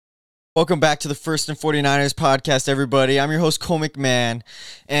Welcome back to the First and 49ers podcast, everybody. I'm your host, Cole McMahon,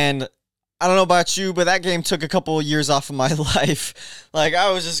 and I don't know about you, but that game took a couple of years off of my life. Like,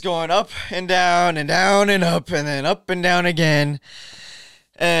 I was just going up and down and down and up and then up and down again,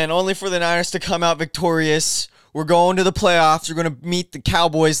 and only for the Niners to come out victorious. We're going to the playoffs. We're going to meet the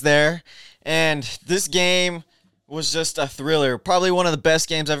Cowboys there, and this game was just a thriller. Probably one of the best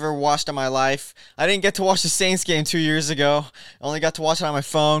games I've ever watched in my life. I didn't get to watch the Saints game 2 years ago. I only got to watch it on my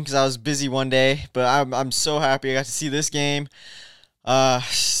phone because I was busy one day. But I'm so happy I got to see this game,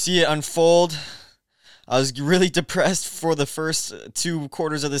 see it unfold. I was really depressed for the first two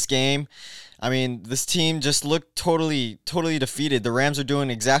quarters of this game. I mean, this team just looked totally defeated. The Rams are doing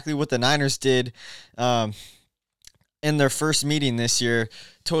exactly what the Niners did in their first meeting this year,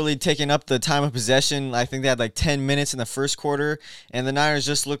 totally taking up the time of possession. I think they had like 10 minutes in the first quarter, and the Niners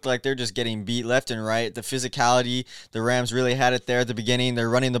just looked like they're just getting beat left and right. The physicality, the Rams really had it there at the beginning. They're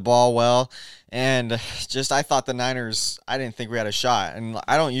running the ball well, and just I thought the Niners, I didn't think we had a shot. And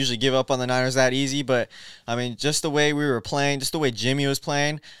I don't usually give up on the Niners that easy, but I mean, just the way we were playing, just the way Jimmy was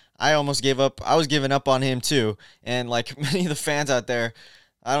playing, I almost gave up. I was giving up on him too. And like many of the fans out there,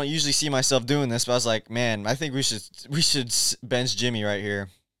 I don't usually see myself doing this, but I was like, man, I think we should bench Jimmy right here.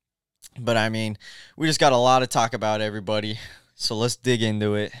 But I mean, we just got a lot to talk about, everybody. So let's dig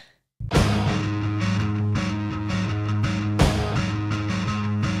into it.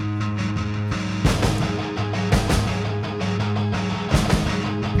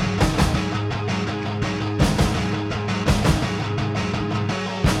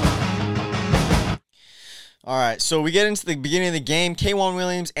 All right, so we get into the beginning of the game. K'Waun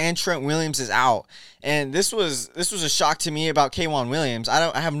Williams and Trent Williams is out, and this was a shock to me about K'Waun Williams.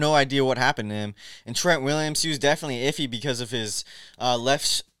 I have no idea what happened to him. And Trent Williams, he was definitely iffy because of his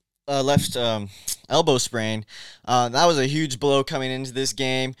left elbow sprain. That was a huge blow coming into this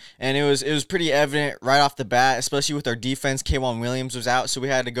game, and it was pretty evident right off the bat, especially with our defense. K'Waun Williams was out, so we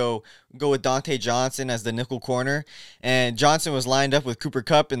had to go with Dante Johnson as the nickel corner, and Johnson was lined up with Cooper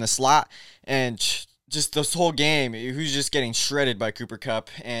Kupp in the slot, and just this whole game, he was just getting shredded by Cooper Kupp,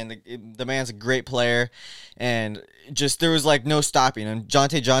 and the man's a great player, and just there was like no stopping him.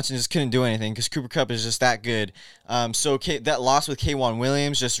 Jontae Johnson just couldn't do anything because Cooper Kupp is just that good. That loss with K'Waun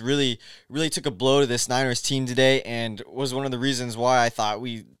Williams just really took a blow to this Niners team today, and was one of the reasons why I thought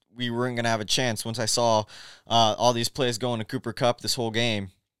we weren't gonna have a chance once I saw all these plays going to Cooper Kupp this whole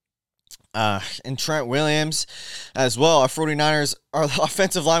game. And Trent Williams as well. Our 49ers, our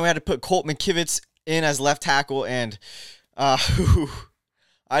offensive line, we had to put Colt McKivitz in as left tackle, and I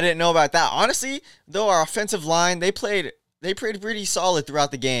didn't know about that. Honestly, though, our offensive line, they played pretty solid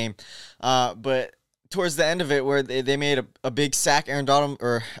throughout the game, but towards the end of it, where they made a big sack, Aaron Donald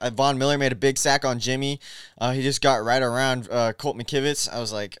or Von Miller made a big sack on Jimmy. He just got right around Colt McKivitz. I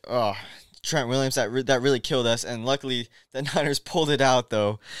was like, oh, Trent Williams, that really killed us, and luckily the Niners pulled it out,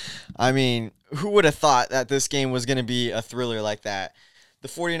 though. I mean, who would have thought that this game was going to be a thriller like that? The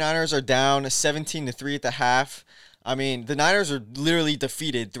 49ers are down 17-3 at the half. I mean, the Niners are literally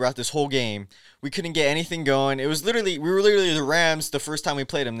defeated throughout this whole game. We couldn't get anything going. We were literally the Rams the first time we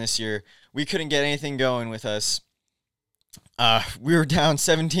played them this year. We couldn't get anything going with us. We were down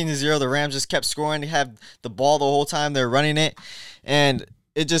 17-0. The Rams just kept scoring. They had the ball the whole time. They're running it, and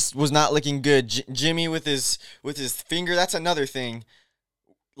it just was not looking good. Jimmy with his finger. That's another thing.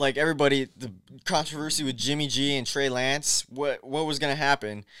 Like everybody, the controversy with Jimmy G and Trey Lance, what was going to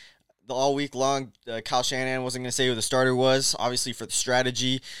happen? All week long, Kyle Shanahan wasn't going to say who the starter was. Obviously, for the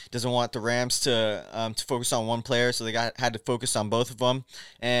strategy, doesn't want the Rams to focus on one player, so they had to focus on both of them.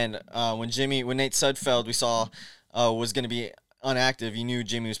 And when Nate Sudfeld, we saw was going to be inactive, you knew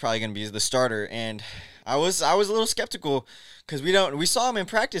Jimmy was probably going to be the starter. And I was a little skeptical because we saw him in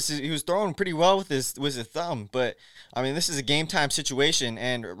practice. He was throwing pretty well with his thumb, but I mean, this is a game time situation,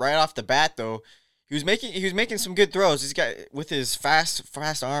 and right off the bat, though, he was making some good throws. He's got with his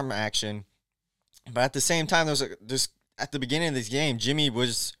fast arm action, but at the same time, there's at the beginning of this game, Jimmy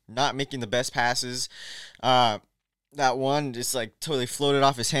was not making the best passes. That one just like totally floated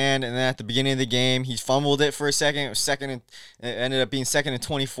off his hand, and then at the beginning of the game, he fumbled it for a second. It ended up being 2nd and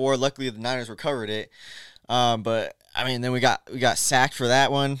 24. Luckily, the Niners recovered it. But I mean, then we got sacked for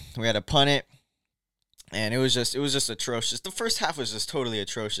that one. We had to punt it. And it was just atrocious. The first half was just totally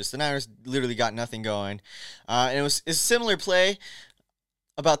atrocious. The Niners literally got nothing going. And it was a similar play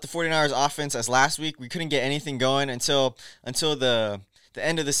about the 49ers offense as last week. We couldn't get anything going until the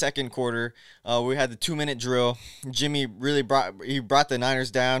end of the second quarter. We had the 2-minute drill. Jimmy really brought the Niners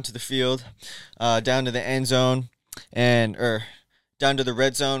down to the field, down to the end zone, or down to the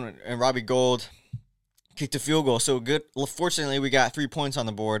red zone, and Robbie Gould kicked a field goal. So good. Well, fortunately, we got 3 points on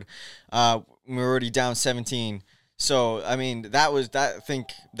the board. We were already down 17. So I mean, I think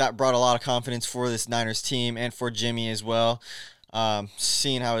that brought a lot of confidence for this Niners team and for Jimmy as well.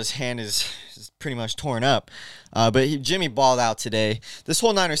 Seeing how his hand is pretty much torn up. Jimmy balled out today. This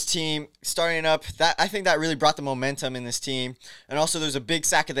whole Niners team starting up, I think that really brought the momentum in this team. And also there's a big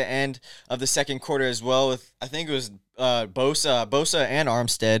sack at the end of the second quarter as well with, I think it was Bosa and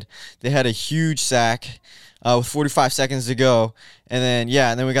Armstead. They had a huge sack with 45 seconds to go. And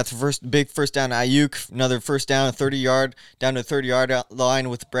then we got the big first down to Ayuk, another first down, down to the 30-yard line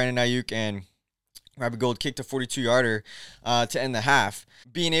with Brandon Ayuk, and Robbie Gould kicked a 42-yarder to end the half.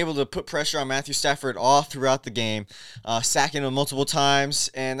 Being able to put pressure on Matthew Stafford all throughout the game, sacking him multiple times,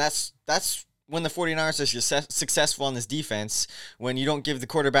 and that's when the 49ers are successful on this defense, when you don't give the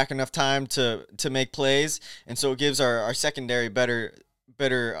quarterback enough time to make plays, and so it gives our secondary better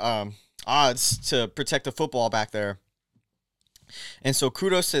odds to protect the football back there. And so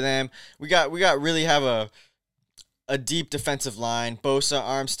kudos to them. We got really have a deep defensive line. Bosa,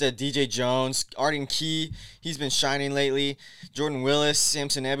 Armstead, DJ Jones, Arden Key, he's been shining lately. Jordan Willis,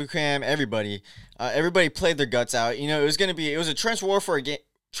 Samson Ebukam, everybody played their guts out. You know, it was a trench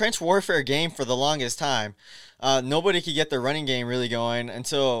warfare game for the longest time. Nobody could get the running game really going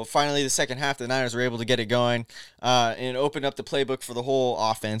until finally the second half the Niners were able to get it going and opened up the playbook for the whole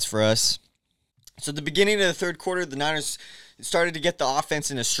offense for us. So at the beginning of the third quarter, the Niners started to get the offense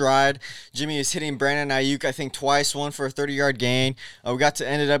in a stride. Jimmy is hitting Brandon Ayuk, I think, twice, one for a 30-yard gain. We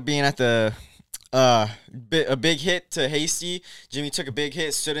ended up being at a big hit to Hasty. Jimmy took a big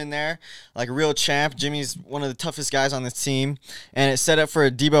hit, stood in there like a real champ. Jimmy's one of the toughest guys on this team. And it set up for a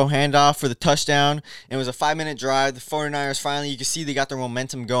Debo handoff for the touchdown. And it was a 5-minute drive. The 49ers finally, you can see they got their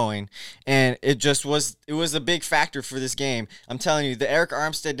momentum going. And it was a big factor for this game. I'm telling you, the Eric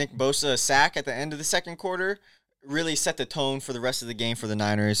Armstead, Nick Bosa sack at the end of the second quarter really set the tone for the rest of the game for the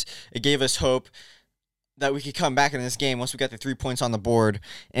Niners. It gave us hope that we could come back in this game once we got the 3 points on the board.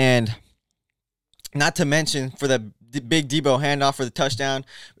 And not to mention, for the big Debo handoff for the touchdown,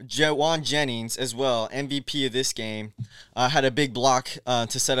 Jauan Jennings as well, MVP of this game, had a big block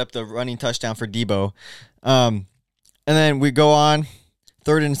to set up the running touchdown for Debo. And then we go on,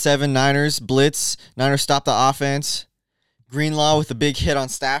 3rd and 7, Niners, blitz. Niners stop the offense. Greenlaw with a big hit on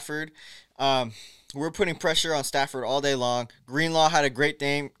Stafford. We're putting pressure on Stafford all day long. Greenlaw had a great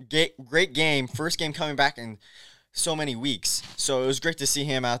game. First game coming back in so many weeks. So it was great to see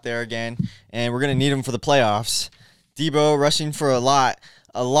him out there again, and we're going to need him for the playoffs. Debo rushing for a lot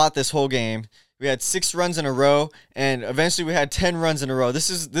this whole game. We had 6 runs in a row, and eventually we had 10 runs in a row.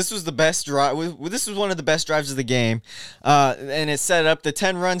 This was the best drive. This was one of the best drives of the game, and it set up the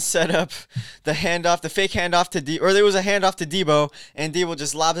 10 runs. Set up the handoff, the fake handoff to or there was a handoff to Debo, and Debo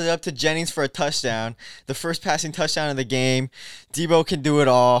just lobbed it up to Jennings for a touchdown, the first passing touchdown of the game. Debo can do it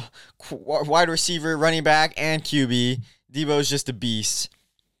all, wide receiver, running back, and QB. Debo's just a beast.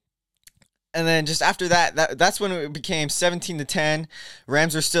 And then just after that's when it became 17-10.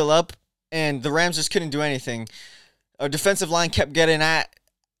 Rams are still up. And the Rams just couldn't do anything. Our defensive line kept getting at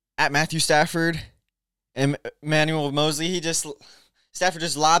Matthew Stafford and Emmanuel Moseley. Stafford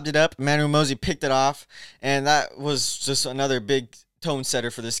just lobbed it up. Emmanuel Moseley picked it off. And that was just another big tone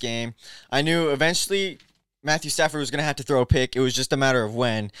setter for this game. I knew eventually Matthew Stafford was going to have to throw a pick. It was just a matter of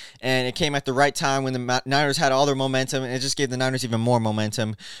when. And it came at the right time when the Niners had all their momentum. And it just gave the Niners even more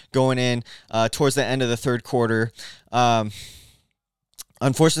momentum going in towards the end of the third quarter.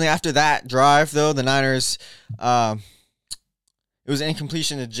 Unfortunately, after that drive, though, the Niners, it was an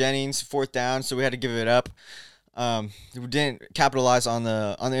incompletion to Jennings, 4th down, so we had to give it up. We didn't capitalize on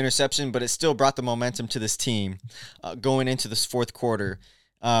the interception, but it still brought the momentum to this team going into this fourth quarter.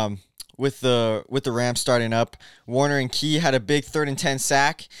 With the Rams starting up, Warner and Key had a big 3rd and 10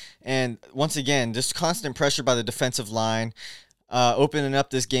 sack, and once again, just constant pressure by the defensive line, opening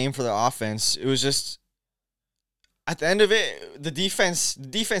up this game for the offense. It was just, at the end of it, the defense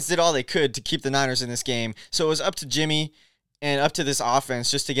did all they could to keep the Niners in this game. So it was up to Jimmy and up to this offense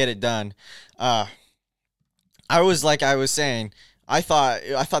just to get it done. I was saying, I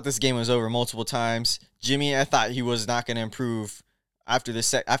thought this game was over multiple times. Jimmy, I thought he was not going to improve after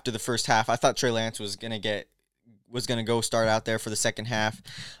the first half. I thought Trey Lance was going to go start out there for the second half.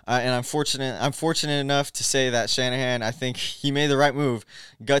 And I'm fortunate enough to say that Shanahan, I think he made the right move.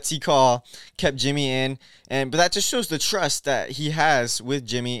 Gutsy call, kept Jimmy in. But that just shows the trust that he has with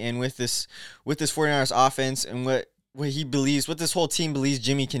Jimmy and with this 49ers offense and what he believes, what this whole team believes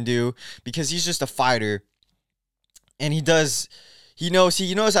Jimmy can do, because he's just a fighter. And he knows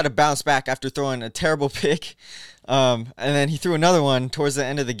how to bounce back after throwing a terrible pick. And then he threw another one towards the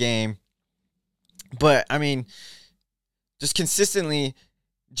end of the game. But I mean, just consistently,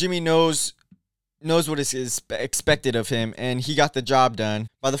 Jimmy knows what is expected of him, and he got the job done.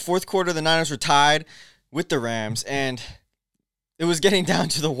 By the fourth quarter, the Niners were tied with the Rams, and it was getting down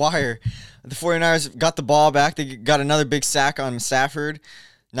to the wire. The 49ers got the ball back. They got another big sack on Stafford.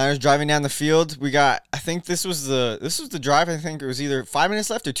 Niners driving down the field. I think this was the drive. I think it was either 5 minutes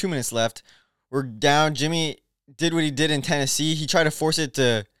left or 2 minutes left. We're down. Jimmy did what he did in Tennessee. He tried to force it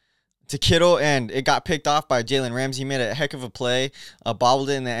to Kittle, and it got picked off by Jalen Ramsey. He made a heck of a play, bobbled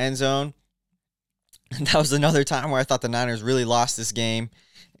it in the end zone. And that was another time where I thought the Niners really lost this game,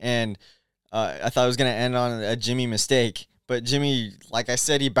 and I thought it was going to end on a Jimmy mistake. But Jimmy, like I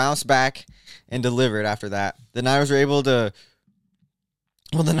said, he bounced back and delivered after that. The Niners were able to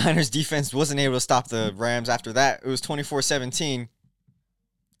the Niners defense wasn't able to stop the Rams after that. It was 24-17.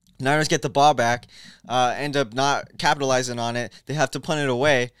 Niners get the ball back, end up not capitalizing on it. They have to punt it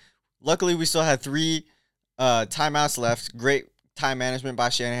away. Luckily, we still had 3 timeouts left. Great time management by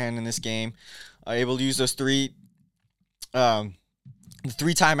Shanahan in this game. Able to use those 3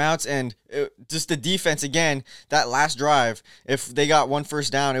 timeouts, and just the defense again. That last drive, if they got 1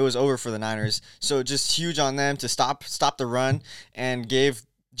 first down, it was over for the Niners. So just huge on them to stop the run and gave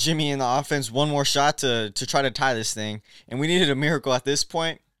Jimmy and the offense one more shot to try to tie this thing. And we needed a miracle at this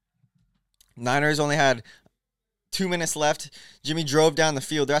point. Niners only had 2 minutes left. Jimmy drove down the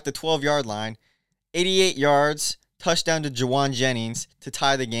field. They're at the 12-yard line. 88 yards. Touchdown to Jauan Jennings to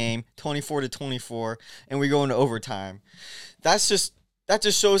tie the game, 24-24, and we go into overtime. That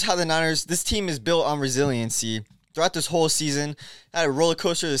just shows how the Niners, this team is built on resiliency. Throughout this whole season, had a roller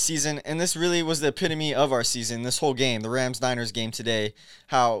coaster of the season, and this really was the epitome of our season, this whole game, the Rams-Niners game today.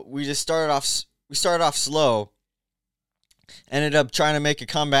 How we just started off slow, ended up trying to make a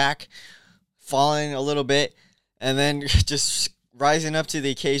comeback, falling a little bit, and then just rising up to the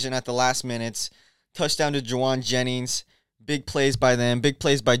occasion at the last minutes. Touchdown to Jauan Jennings. Big plays by them. Big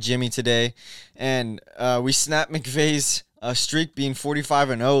plays by Jimmy today. And we snapped McVay's streak being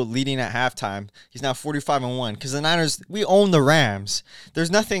 45-0 leading at halftime. He's now 45-1 because the Niners, we own the Rams.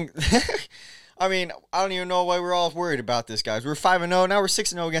 There's nothing. I mean, I don't even know why we're all worried about this, guys. We're 5-0. Now we're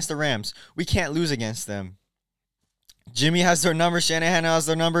 6-0 against the Rams. We can't lose against them. Jimmy has their number. Shanahan has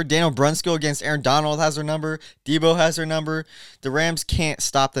their number. Daniel Brunskill against Aaron Donald has their number. Debo has their number. The Rams can't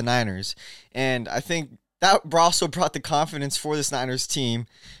stop the Niners. And I think that also brought the confidence for this Niners team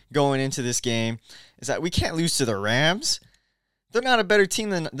going into this game, is that we can't lose to the Rams. They're not a better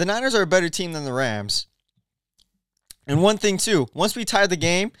team than the Niners are a better team than the Rams. And one thing too, once we tied the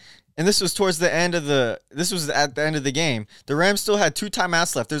game, and this was at the end of the game. The Rams still had 2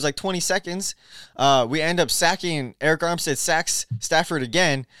 timeouts left. There's like 20 seconds. We end up sacking, Eric Armstead sacks Stafford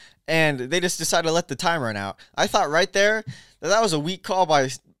again, and they just decided to let the time run out. I thought right there that was a weak call by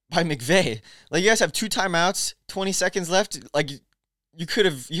McVay. Like, you guys have 2 timeouts, 20 seconds left. Like,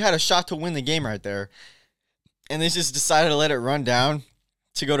 you had a shot to win the game right there. And they just decided to let it run down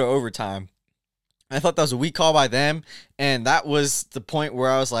to go to overtime. I thought that was a weak call by them, and that was the point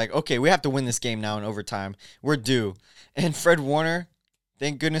where I was like, okay, we have to win this game now in overtime. We're due. And Fred Warner,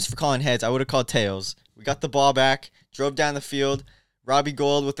 thank goodness for calling heads. I would have called tails. We got the ball back, drove down the field. Robbie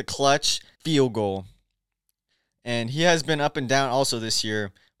Gould with the clutch field goal. And he has been up and down also this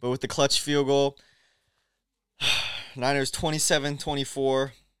year, but with the clutch field goal, Niners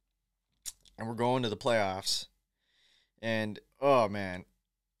 27-24, and we're going to the playoffs. And, oh, man.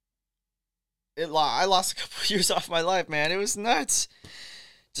 I lost a couple of years off my life, man. It was nuts.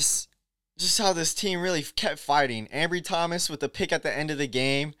 Just how this team really kept fighting. Ambry Thomas with the pick at the end of the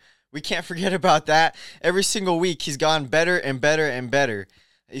game. We can't forget about that. Every single week, he's gone better and better and better.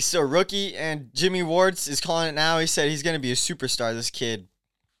 He's still a rookie, and Jimmy Ward's is calling it now. He said he's going to be a superstar, this kid.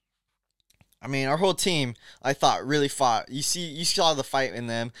 I mean, our whole team, I thought, really fought. You saw the fight in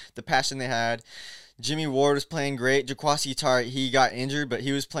them, the passion they had. Jimmy Ward was playing great. Jaquazi Tartt, he got injured, but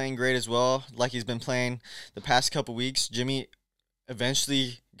he was playing great as well, like he's been playing the past couple weeks. Jimmy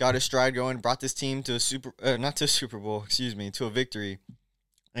eventually got his stride going, brought this team to a victory.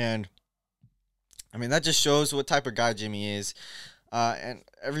 And I mean, that just shows what type of guy Jimmy is. And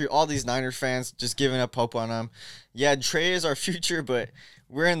all these Niners fans just giving up hope on him. Yeah, Trey is our future, but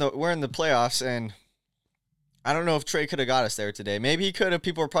we're in the playoffs, and I don't know if Trey could have got us there today. Maybe he could have.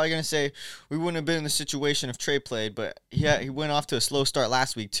 People are probably going to say we wouldn't have been in the situation if Trey played, but he went off to a slow start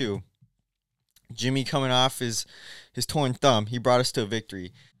last week too. Jimmy coming off his torn thumb, he brought us to a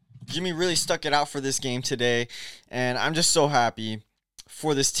victory. Jimmy really stuck it out for this game today, and I'm just so happy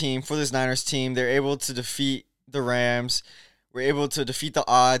for this team, for this Niners team. They're able to defeat the Rams. We're able to defeat the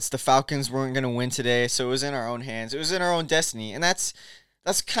odds. The Falcons weren't going to win today, so it was in our own hands. It was in our own destiny, and that's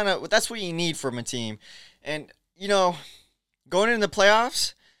that's what you need from a team. And going into the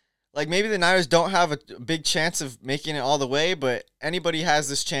playoffs, like maybe the Niners don't have a big chance of making it all the way, but anybody has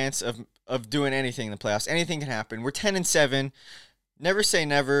this chance of doing anything in the playoffs. Anything can happen. We're 10-7. Never say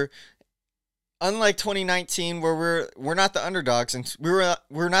never. Unlike 2019, where we're not the underdogs, and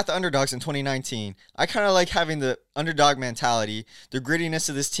we're not the underdogs in 2019. I kind of like having the underdog mentality, the grittiness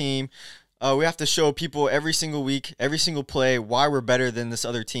of this team. We have to show people every single week, every single play, why we're better than this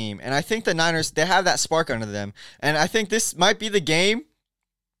other team. And I think the Niners, they have that spark under them. And I think this might be the game,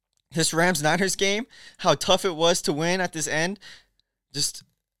 this Rams-Niners game, how tough it was to win at this end, just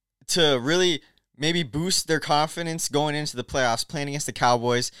to really maybe boost their confidence going into the playoffs, playing against the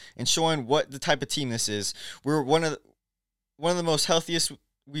Cowboys, and showing what the type of team this is. We're one of the most healthiest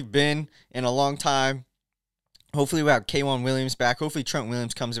we've been in a long time. Hopefully we have K'Wan Williams back. Hopefully Trent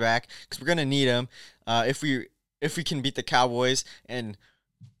Williams comes back because we're gonna need him if we can beat the Cowboys and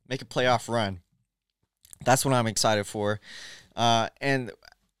make a playoff run. That's what I'm excited for. And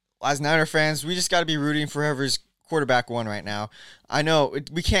as Niner fans, we just got to be rooting for whoever's quarterback one right now. I know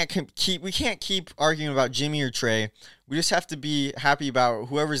we can't keep arguing about Jimmy or Trey. We just have to be happy about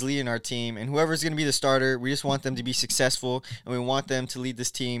whoever's leading our team, and whoever's going to be the starter. We just want them to be successful, and we want them to lead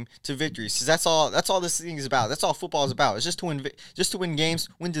this team to victories. Because that's all this thing is about. That's all football is about. It's just to win games,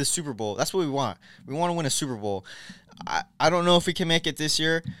 win to the Super Bowl. That's what we want. We want to win a Super Bowl. I don't know if we can make it this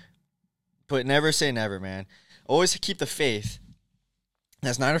year, but never say never, man. Always keep the faith.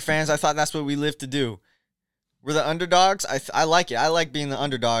 As Niner fans, I thought that's what we live to do. We're the underdogs. I like it. I like being the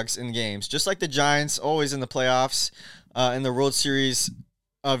underdogs in games. Just like the Giants, always in the playoffs, in the World Series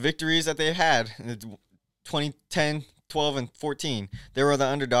victories that they had in 2010, 12, and 14. They were the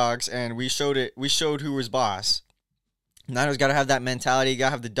underdogs, and we showed it. We showed who was boss. Niners got to have that mentality. Got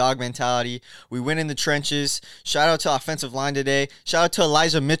to have the dog mentality. We win in the trenches. Shout out to offensive line today. Shout out to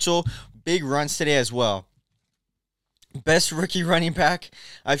Elijah Mitchell. Big runs today as well. Best rookie running back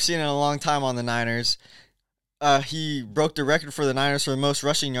I've seen in a long time on the Niners. He broke the record for the Niners for the most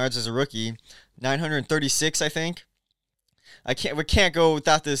rushing yards as a rookie, 936, I think. We can't go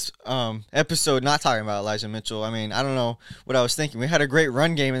without this episode not talking about Elijah Mitchell. I mean, I don't know what I was thinking. We had a great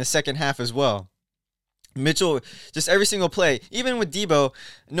run game in the second half as well. Mitchell, just every single play, even with Debo,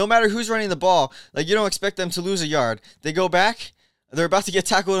 no matter who's running the ball, like you don't expect them to lose a yard. They go back, they're about to get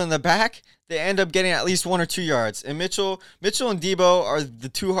tackled in the back, they end up getting at least 1 or 2 yards. And Mitchell and Debo are the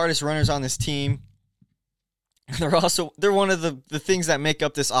two hardest runners on this team. They're one of the things that make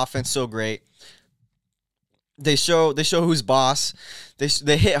up this offense so great. They show who's boss.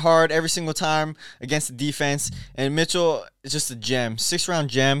 They hit hard every single time against the defense. And Mitchell is just a gem, 6th-round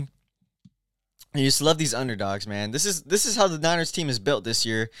gem. You just love these underdogs, man. This is how the Niners team is built this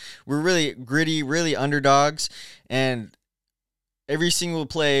year. We're really gritty, really underdogs, and every single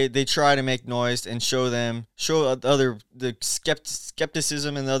play they try to make noise and show the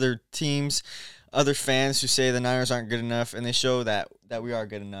skepticism in the other teams, other fans who say the Niners aren't good enough, and they show that we are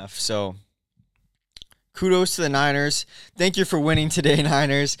good enough. So kudos to the Niners. Thank you for winning today,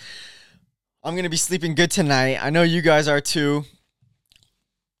 Niners. I'm going to be sleeping good tonight. I know you guys are too.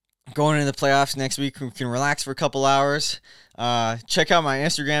 Going into the playoffs next week, we can relax for a couple hours. Check out my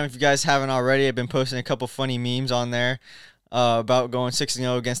Instagram if you guys haven't already. I've been posting a couple funny memes on there about going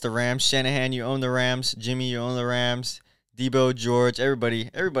 6-0 against the Rams. Shanahan, you own the Rams. Jimmy, you own the Rams. Debo, George, everybody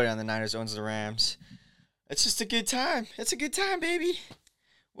on the Niners owns the Rams. It's just a good time. It's a good time, baby.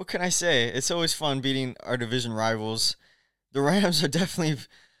 What can I say? It's always fun beating our division rivals. The Rams are definitely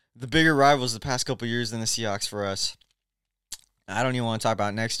the bigger rivals the past couple years than the Seahawks for us. I don't even want to talk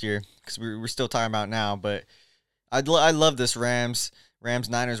about next year because we're still talking about now, but I love this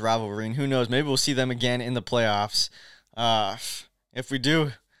Rams-Niners rivalry, and who knows, maybe we'll see them again in the playoffs. If we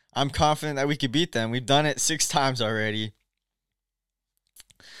do, I'm confident that we could beat them. We've done it 6 times already.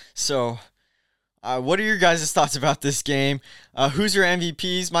 So, what are your guys' thoughts about this game? Who's your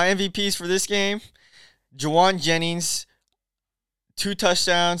MVPs? My MVPs for this game, Jauan Jennings, 2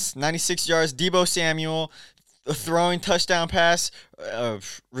 touchdowns, 96 yards. Debo Samuel, a throwing touchdown pass,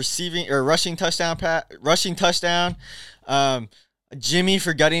 rushing touchdown. Jimmy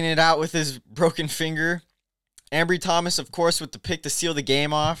for gutting it out with his broken finger. Ambry Thomas, of course, with the pick to seal the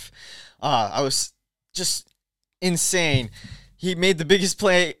game off. I was just insane. He made the biggest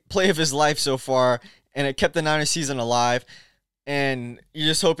play of his life so far, and it kept the Niners season alive. And you're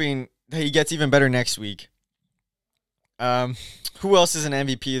just hoping that he gets even better next week. Who else is an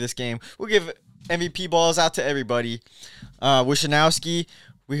MVP of this game? We'll give MVP balls out to everybody. Wishnowsky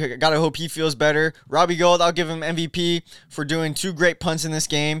We got to hope he feels better. Robbie Gould, I'll give him MVP for doing 2 great punts in this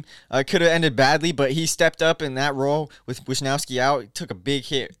game. Could have ended badly, but he stepped up in that role with Wisnowski out. He took a big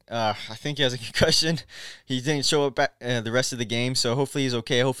hit. I think he has a concussion. He didn't show up the rest of the game, so hopefully he's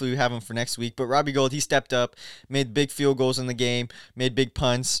okay. Hopefully we have him for next week. But Robbie Gould, he stepped up, made big field goals in the game, made big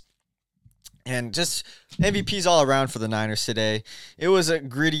punts. And just MVPs all around for the Niners today. It was a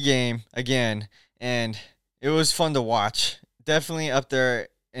gritty game again, and it was fun to watch. Definitely up there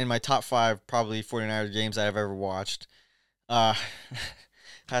in my top 5 probably 49ers games I've ever watched. Has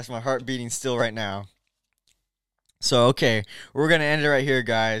my heart beating still right now. So, okay, we're going to end it right here,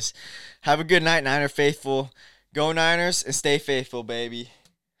 guys. Have a good night, Niner faithful. Go Niners and stay faithful, baby.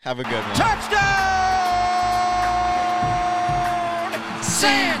 Have a good one. Touchdown!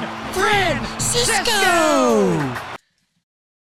 San Francisco!